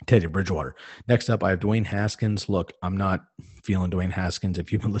Teddy Bridgewater. Next up, I have Dwayne Haskins. Look, I'm not feeling Dwayne Haskins.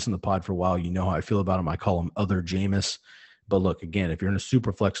 If you've been listening to the pod for a while, you know how I feel about him. I call him Other Jameis. But look, again, if you're in a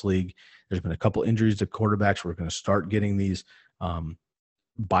super flex league, there's been a couple injuries to quarterbacks. We're going to start getting these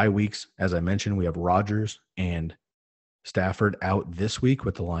bye weeks. As I mentioned, we have Rodgers and Stafford out this week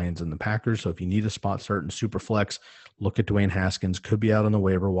with the Lions and the Packers. So if you need a spot start in super flex, look at Dwayne Haskins. Could be out on the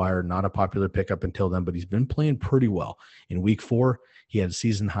waiver wire. Not a popular pickup until then, but he's been playing pretty well. In week 4, he had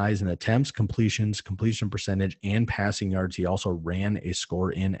season highs in attempts, completions, completion percentage, and passing yards. He also ran a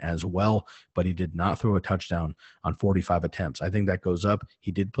score in as well, but he did not throw a touchdown on 45 attempts. I think that goes up.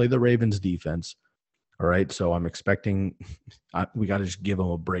 He did play the Ravens defense. All right, so I'm expecting we got to just give him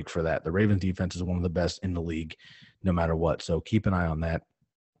a break for that. The Ravens defense is one of the best in the league no matter what, so keep an eye on that.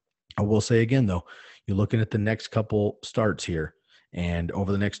 I will say again, though, you're looking at the next couple starts here, and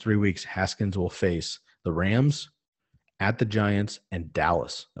over the next 3 weeks, Haskins will face the Rams, at the Giants, and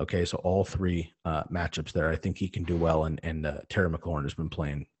Dallas. Okay, so all 3 matchups there. I think he can do well, and Terry McLaurin has been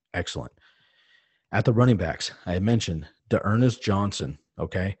playing excellent. At the running backs, I mentioned D'Ernest Johnson,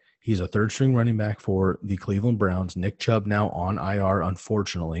 okay? He's a third-string running back for the Cleveland Browns. Nick Chubb now on IR,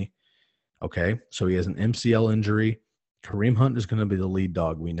 unfortunately. Okay, so he has an MCL injury. Kareem Hunt is going to be the lead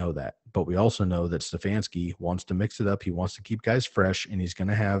dog. We know that. But we also know that Stefanski wants to mix it up. He wants to keep guys fresh, and he's going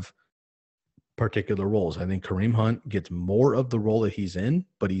to have particular roles. I think Kareem Hunt gets more of the role that he's in,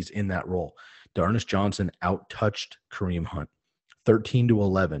 but he's in that role. D'Ernest Johnson out-touched Kareem Hunt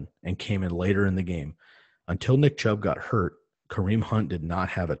 13-11 and came in later in the game. Until Nick Chubb got hurt, Kareem Hunt did not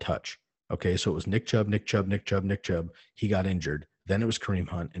have a touch. Okay, so it was Nick Chubb. He got injured. Then it was Kareem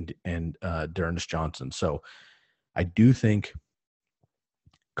Hunt and D'Ernest Johnson. So I do think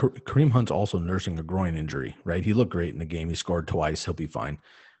Kareem Hunt's also nursing a groin injury, right? He looked great in the game. He scored twice. He'll be fine.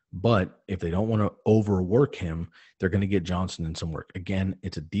 But if they don't want to overwork him, they're going to get Johnson in some work. Again,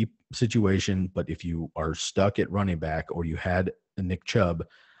 it's a deep situation, but if you are stuck at running back or you had a Nick Chubb,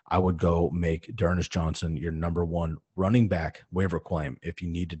 I would go make D'Ernest Johnson your number 1 running back waiver claim. If you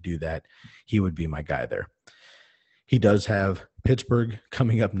need to do that, he would be my guy there. He does have Pittsburgh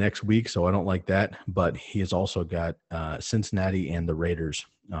coming up next week, so I don't like that. But he has also got Cincinnati and the Raiders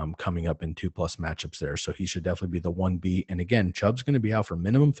coming up in 2+ matchups there. So he should definitely be the 1B. And again, Chubb's going to be out for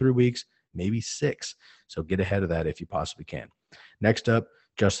minimum 3 weeks, maybe 6. So get ahead of that if you possibly can. Next up,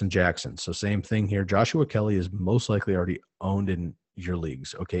 Justin Jackson. So same thing here. Joshua Kelly is most likely already owned in your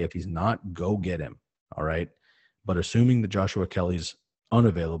leagues. Okay, if he's not, go get him. All right. But assuming that Joshua Kelly's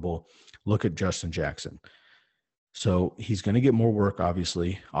unavailable, look at Justin Jackson. So he's going to get more work,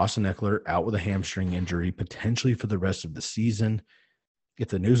 obviously. Austin Eckler out with a hamstring injury, potentially for the rest of the season. If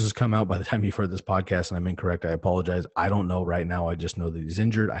the news has come out by the time you've heard this podcast and I'm incorrect, I apologize. I don't know right now. I just know that he's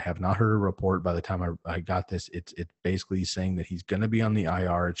injured. I have not heard a report by the time I got this. It's basically saying that he's going to be on the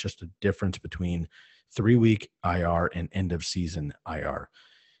IR. It's just a difference between 3-week IR and end-of-season IR.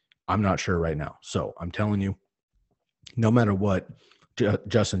 I'm not sure right now. So I'm telling you, no matter what,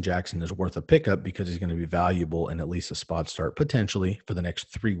 Justin Jackson is worth a pickup because he's going to be valuable and at least a spot start potentially for the next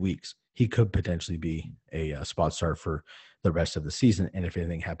 3 weeks. he could potentially be a spot start for the rest of the season. And if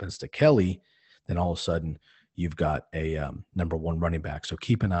anything happens to Kelly, then all of a sudden you've got a number one running back. So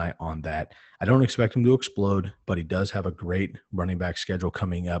keep an eye on that. I don't expect him to explode, but he does have a great running back schedule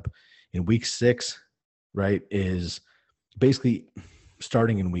coming up in week 6, right? Is basically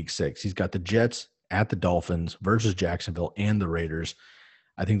starting in week 6. He's got the Jets at the Dolphins versus Jacksonville and the Raiders.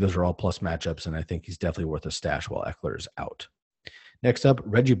 I think those are all plus matchups, and I think he's definitely worth a stash while Eckler is out. Next up,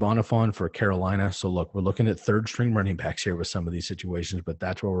 Reggie Bonifon for Carolina. So look, we're looking at third string running backs here with some of these situations, but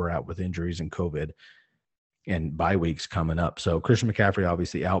that's where we're at with injuries and COVID and bye weeks coming up. So Christian McCaffrey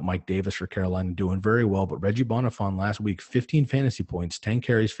obviously out. Mike Davis for Carolina doing very well, but Reggie Bonifon last week, 15 fantasy points, 10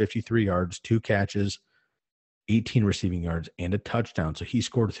 carries, 53 yards, 2 catches, 18 receiving yards, and a touchdown. So he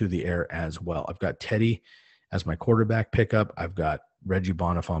scored through the air as well. I've got Teddy as my quarterback pickup. I've got Reggie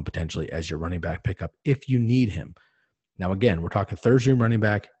Bonifon potentially as your running back pickup if you need him. Now, again, we're talking Thursday running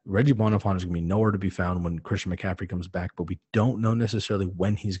back. Reggie Bonifon is going to be nowhere to be found when Christian McCaffrey comes back, but we don't know necessarily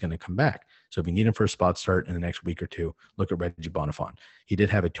when he's going to come back. So if you need him for a spot start in the next week or two, look at Reggie Bonifon. He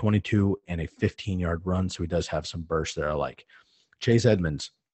did have a 22 and a 15-yard run, so he does have some bursts that I like. Chase Edmonds,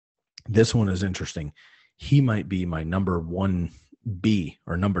 this one is interesting. He might be my number 1B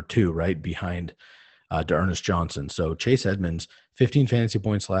or number 2, right, behind D'Ernest Johnson. So Chase Edmonds, 15 fantasy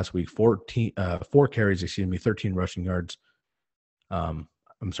points last week, 4 carries, 13 rushing yards. I'm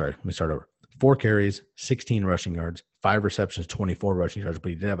sorry, let me start over. 4 carries, 16 rushing yards, 5 receptions, 24 rushing yards, but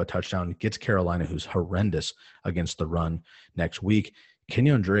he did have a touchdown. Gets Carolina, who's horrendous against the run next week.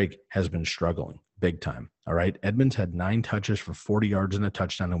 Kenyon Drake has been struggling big time. All right. Edmonds had 9 touches for 40 yards and a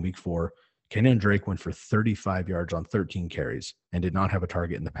touchdown in week 4. Kenyon Drake went for 35 yards on 13 carries and did not have a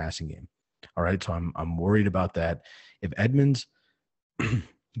target in the passing game. All right, so I'm worried about that. If Edmonds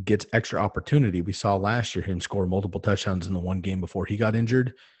gets extra opportunity, we saw last year him score multiple touchdowns in the one game before he got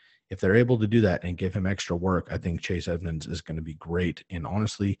injured. If they're able to do that and give him extra work, I think Chase Edmonds is going to be great. And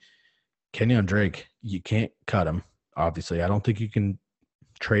honestly, Kenyon Drake, you can't cut him. Obviously, I don't think you can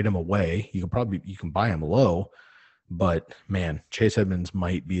trade him away. You can buy him low, but man, Chase Edmonds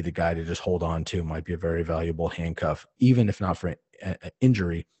might be the guy to just hold on to. Might be a very valuable handcuff, even if not for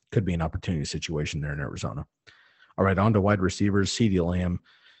injury. Could be an opportunity situation there in Arizona. All right, on to wide receivers. CeeDee Lamb,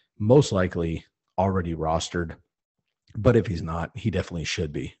 most likely already rostered, but if he's not, he definitely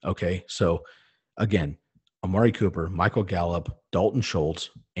should be. Okay, so again, Amari Cooper, Michael Gallup, Dalton Schultz,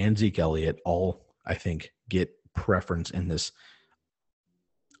 and Zeke Elliott all, I think, get preference in this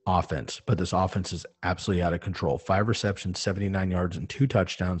offense, but this offense is absolutely out of control. 5 receptions, 79 yards, and 2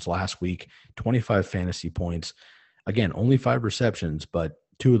 touchdowns last week, 25 fantasy points. Again, only 5 receptions, but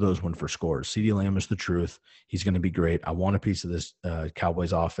 2 of those went for scores. CeeDee Lamb is the truth. He's going to be great. I want a piece of this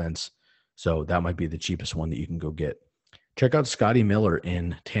Cowboys offense, so that might be the cheapest one that you can go get. Check out Scotty Miller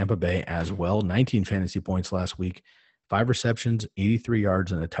in Tampa Bay as well. 19 fantasy points last week, 5 receptions, 83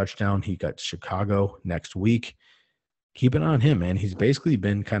 yards, and a touchdown. He got Chicago next week. Keep an eye on him, man. He's basically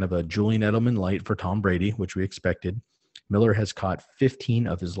been kind of a Julian Edelman light for Tom Brady, which we expected. Miller has caught 15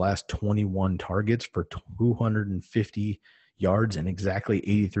 of his last 21 targets for 250 yards and exactly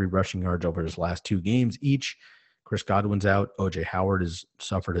 83 rushing yards over his last 2 games each. Chris Godwin's out. O.J. Howard has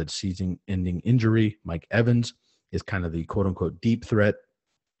suffered a season-ending injury. Mike Evans is kind of the quote-unquote deep threat,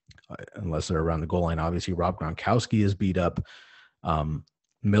 unless they're around the goal line. Obviously, Rob Gronkowski is beat up.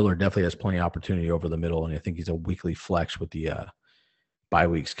 Miller definitely has plenty of opportunity over the middle, and I think he's a weekly flex with the bye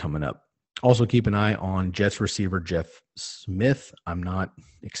weeks coming up. Also, keep an eye on Jets receiver Jeff Smith. I'm not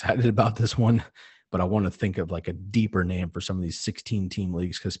excited about this one, but I want to think of like a deeper name for some of these 16-team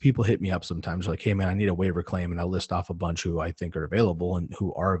leagues because people hit me up sometimes like, hey, man, I need a waiver claim, and I list off a bunch who I think are available and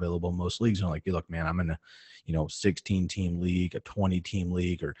who are available in most leagues. And I'm like, hey, look, man, I'm in a 16-team league, a 20-team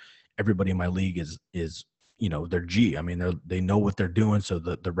league, or everybody in my league is they're G. I mean, they know what they're doing. So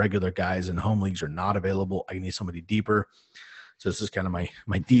the regular guys in home leagues are not available. I need somebody deeper. So this is kind of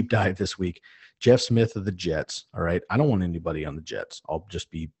my deep dive this week. Jeff Smith of the Jets. All right. I don't want anybody on the Jets. I'll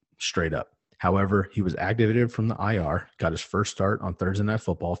just be straight up. However, he was activated from the IR, got his first start on Thursday Night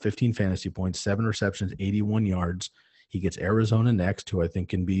Football, 15 fantasy points, 7 receptions, 81 yards. He gets Arizona next, who I think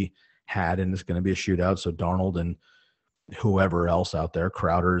can be had, and it's going to be a shootout. So Darnold and whoever else out there,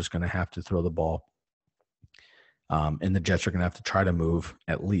 Crowder is going to have to throw the ball. And the Jets are going to have to try to move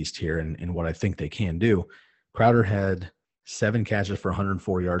at least here in what I think they can do. Crowder had 7 catches for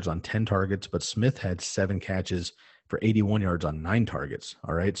 104 yards on 10 targets, but Smith had 7 catches for 81 yards on 9 targets.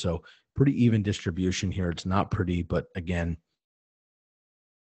 All right. So pretty even distribution here. It's not pretty, but again,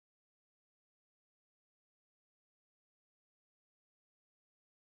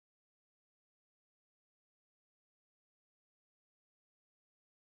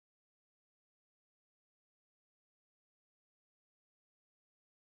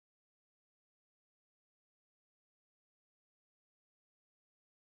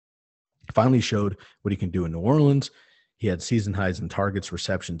 Finally showed what he can do in New Orleans. He had season highs in targets,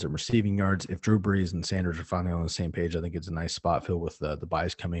 receptions, and receiving yards. If Drew Brees and Sanders are finally on the same page, I think it's a nice spot filled with the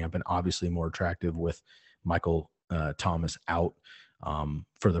buys coming up, and obviously more attractive with Michael Thomas out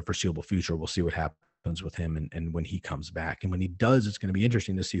for the foreseeable future. We'll see what happens with him and when he comes back. And when he does, it's going to be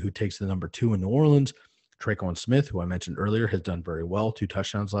interesting to see who takes the number 2 in New Orleans. Traquan Smith, who I mentioned earlier, has done very well, 2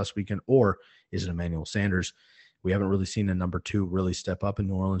 touchdowns last weekend, or is it Emmanuel Sanders? We haven't really seen a number 2 really step up in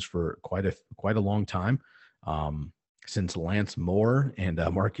New Orleans for quite a long time, since Lance Moore and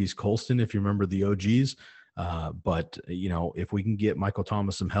Marquise Colston, if you remember the OGs. But if we can get Michael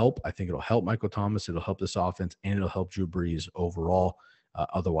Thomas some help, I think it'll help Michael Thomas. It'll help this offense, and it'll help Drew Brees overall.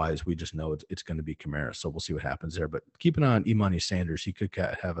 Otherwise, we just know it's going to be Kamara. So we'll see what happens there. But keep an eye on Imani Sanders. He could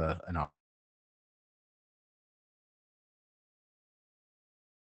have an opportunity.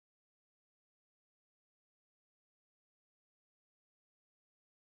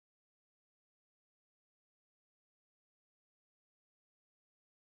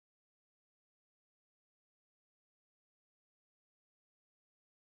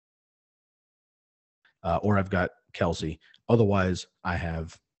 Or I've got Kelsey. Otherwise, I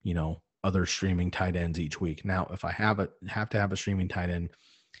have, other streaming tight ends each week. Now, if I have to have a streaming tight end,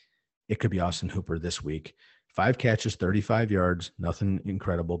 it could be Austin Hooper this week. 5 catches, 35 yards, nothing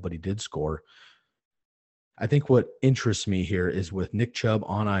incredible, but he did score. I think what interests me here is with Nick Chubb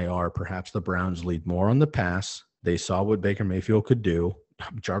on IR, perhaps the Browns lead more on the pass. They saw what Baker Mayfield could do.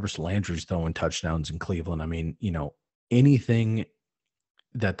 Jarvis Landry's throwing touchdowns in Cleveland. I mean, anything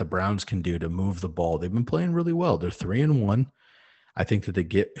that the Browns can do to move the ball. They've been playing really well. They're 3-1. I think that they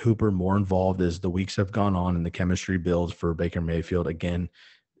get Hooper more involved as the weeks have gone on and the chemistry builds for Baker Mayfield. Again,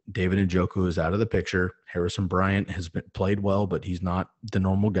 David Njoku is out of the picture. Harrison Bryant has played well, but he's not the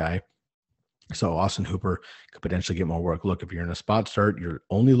normal guy. So Austin Hooper could potentially get more work. Look, if you're in a spot start, you're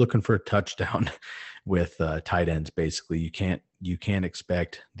only looking for a touchdown with tight ends. Basically, you can't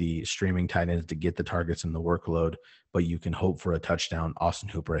expect the streaming tight ends to get the targets and the workload, but you can hope for a touchdown. Austin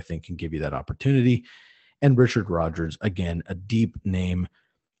Hooper, I think, can give you that opportunity. And Richard Rodgers, again, a deep name.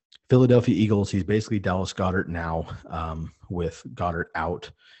 Philadelphia Eagles, he's basically Dallas Goedert now, with Goddard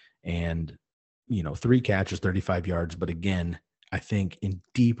out. And, 3 catches, 35 yards. But again, I think in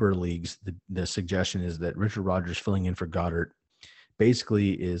deeper leagues, the suggestion is that Richard Rodgers filling in for Goddard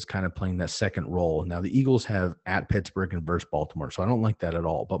basically is kind of playing that second role. Now, the Eagles have at Pittsburgh and versus Baltimore, so I don't like that at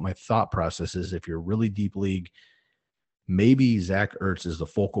all. But my thought process is if you're a really deep league, maybe Zach Ertz is the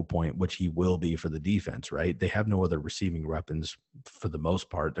focal point, which he will be for the defense, right? They have no other receiving weapons for the most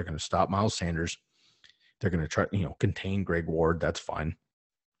part. They're going to stop Miles Sanders. They're going to try, contain Greg Ward. That's fine.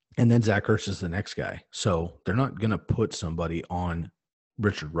 And then Zach Ertz is the next guy. So they're not going to put somebody on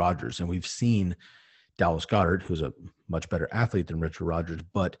Richard Rodgers. And we've seen Dallas Goedert, who's a much better athlete than Richard Rodgers,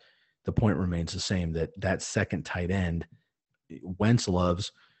 but the point remains the same, that second tight end, Wentz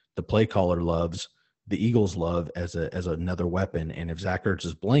loves, the play caller loves, the Eagles love as another weapon. And if Zach Ertz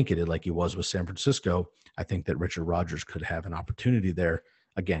is blanketed like he was with San Francisco, I think that Richard Rodgers could have an opportunity there.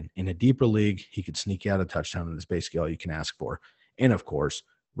 Again, in a deeper league, he could sneak out a touchdown, and that's basically all you can ask for. And of course,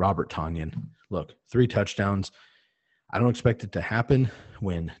 Robert Tonyan. Look, 3 touchdowns. I don't expect it to happen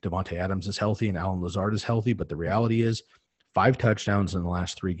when Devontae Adams is healthy and Alan Lazard is healthy, but the reality is 5 touchdowns in the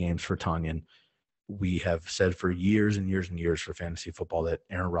last 3 games for Tonyan. We have said for years and years and years for fantasy football that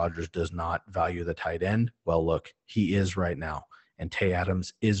Aaron Rodgers does not value the tight end. Well, look, he is right now, and Tay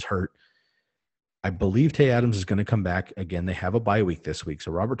Adams is hurt. I believe Tay Adams is going to come back. Again, they have a bye week this week.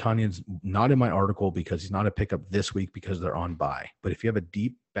 So Robert Tonyan's not in my article because he's not a pickup this week because they're on bye. But if you have a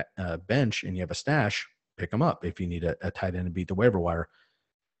deep bench and you have a stash, pick him up if you need a tight end to beat the waiver wire.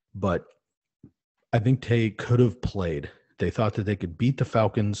 But I think Tay could have played. They thought that they could beat the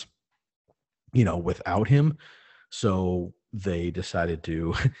Falcons, without him. So they decided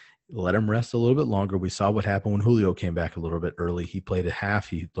to let him rest a little bit longer. We saw what happened when Julio came back a little bit early. He played a half.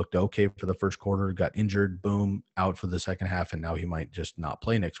 He looked okay for the first quarter, got injured, boom, out for the second half, and now he might just not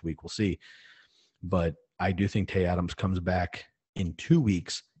play next week. We'll see. But I do think Tay Adams comes back in 2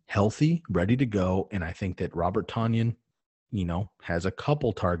 weeks, healthy, ready to go, and I think that Robert Tonyan, has a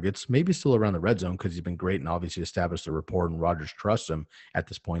couple targets, maybe still around the red zone because he's been great and obviously established the rapport, and Rodgers trusts him at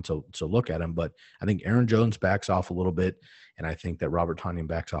this point. So look at him. But I think Aaron Jones backs off a little bit, and I think that Robert Tonyan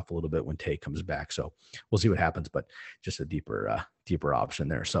backs off a little bit when Tay comes back. So we'll see what happens, but just a deeper option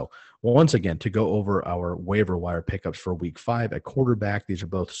there. So once again, to go over our waiver wire pickups for week 5 at quarterback, these are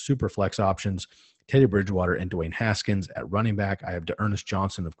both super flex options. Teddy Bridgewater and Dwayne Haskins. At running back, I have D'Ernest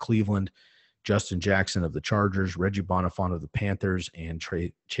Johnson of Cleveland, Justin Jackson of the Chargers, Reggie Bonifant of the Panthers, and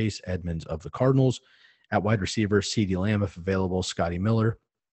Chase Edmonds of the Cardinals. At wide receiver, CeeDee Lamb, if available, Scotty Miller.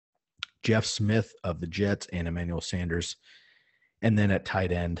 Jeff Smith of the Jets, and Emmanuel Sanders. And then at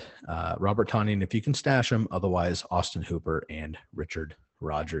tight end, Robert Tonyan, if you can stash him. Otherwise, Austin Hooper and Richard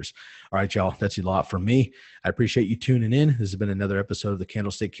Rodgers. All right, y'all, that's a lot from me. I appreciate you tuning in. This has been another episode of the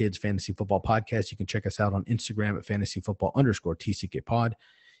Candlestick Kids Fantasy Football Podcast. You can check us out on Instagram at fantasyfootball_TCK pod.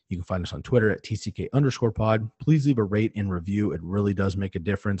 You can find us on Twitter at TCK_pod. Please leave a rate and review. It really does make a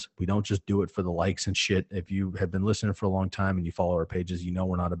difference. We don't just do it for the likes and shit. If you have been listening for a long time and you follow our pages, you know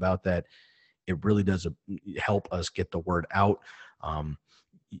we're not about that. It really does help us get the word out.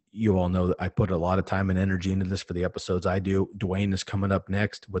 You all know that I put a lot of time and energy into this for the episodes I do. Dwayne is coming up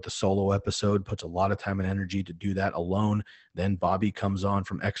next with a solo episode, puts a lot of time and energy to do that alone. Then Bobby comes on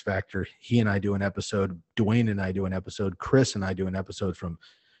from X Factor. He and I do an episode. Dwayne and I do an episode. Chris and I do an episode from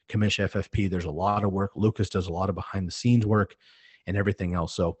Commish FFP. There's a lot of work. Lucas does a lot of behind the scenes work and everything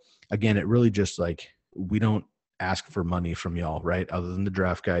else. So again, it really just like, we don't ask for money from y'all, right? Other than the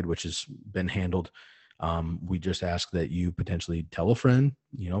draft guide, which has been handled. We just ask that you potentially tell a friend,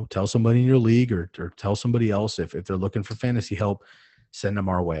 tell somebody in your league or tell somebody else if they're looking for fantasy help, send them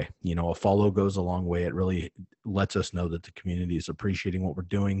our way. A follow goes a long way. It really lets us know that the community is appreciating what we're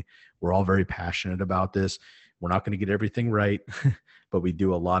doing. We're all very passionate about this. We're not going to get everything right, but we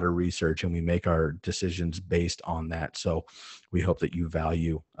do a lot of research and we make our decisions based on that. So we hope that you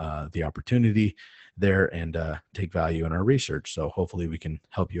value the opportunity there and take value in our research. So hopefully we can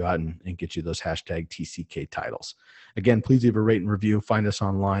help you out and get you those hashtag TCK titles. Again, please leave a rate and review. Find us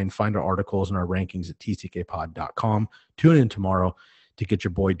online. Find our articles and our rankings at tckpod.com. Tune in tomorrow to get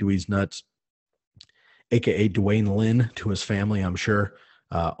your boy Dewey's Nuts, a.k.a. Dwayne Lynn, to his family, I'm sure,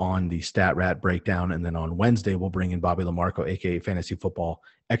 on the Stat Rat breakdown. And then on Wednesday, we'll bring in Bobby Lamarco, a.k.a. Fantasy Football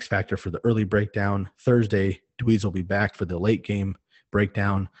X Factor, for the early breakdown. Thursday, Dewey's will be back for the late game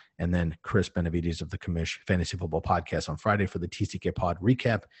breakdown, and then Chris Benavides of the Commish Fantasy Football Podcast on Friday for the TCK Pod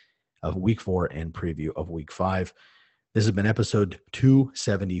recap of Week 4 and preview of Week 5. This has been episode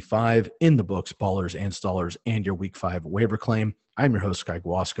 275 in the books, Ballers and Stallers, and your Week 5 waiver claim. I'm your host, Sky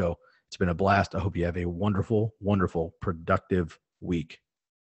Guasco. It's been a blast. I hope you have a wonderful, wonderful, productive week.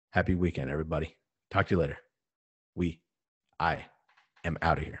 Happy weekend, everybody. Talk to you later. I am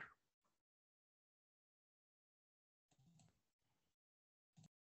out of here.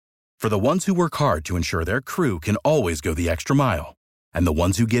 For the ones who work hard to ensure their crew can always go the extra mile, and the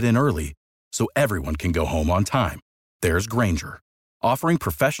ones who get in early so everyone can go home on time, there's Grainger, offering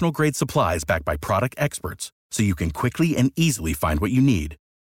professional-grade supplies backed by product experts so you can quickly and easily find what you need.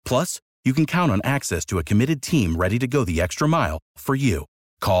 Plus, you can count on access to a committed team ready to go the extra mile for you.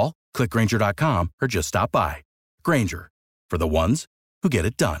 Call, click Grainger.com, or just stop by. Grainger, for the ones who get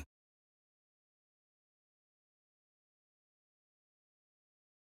it done.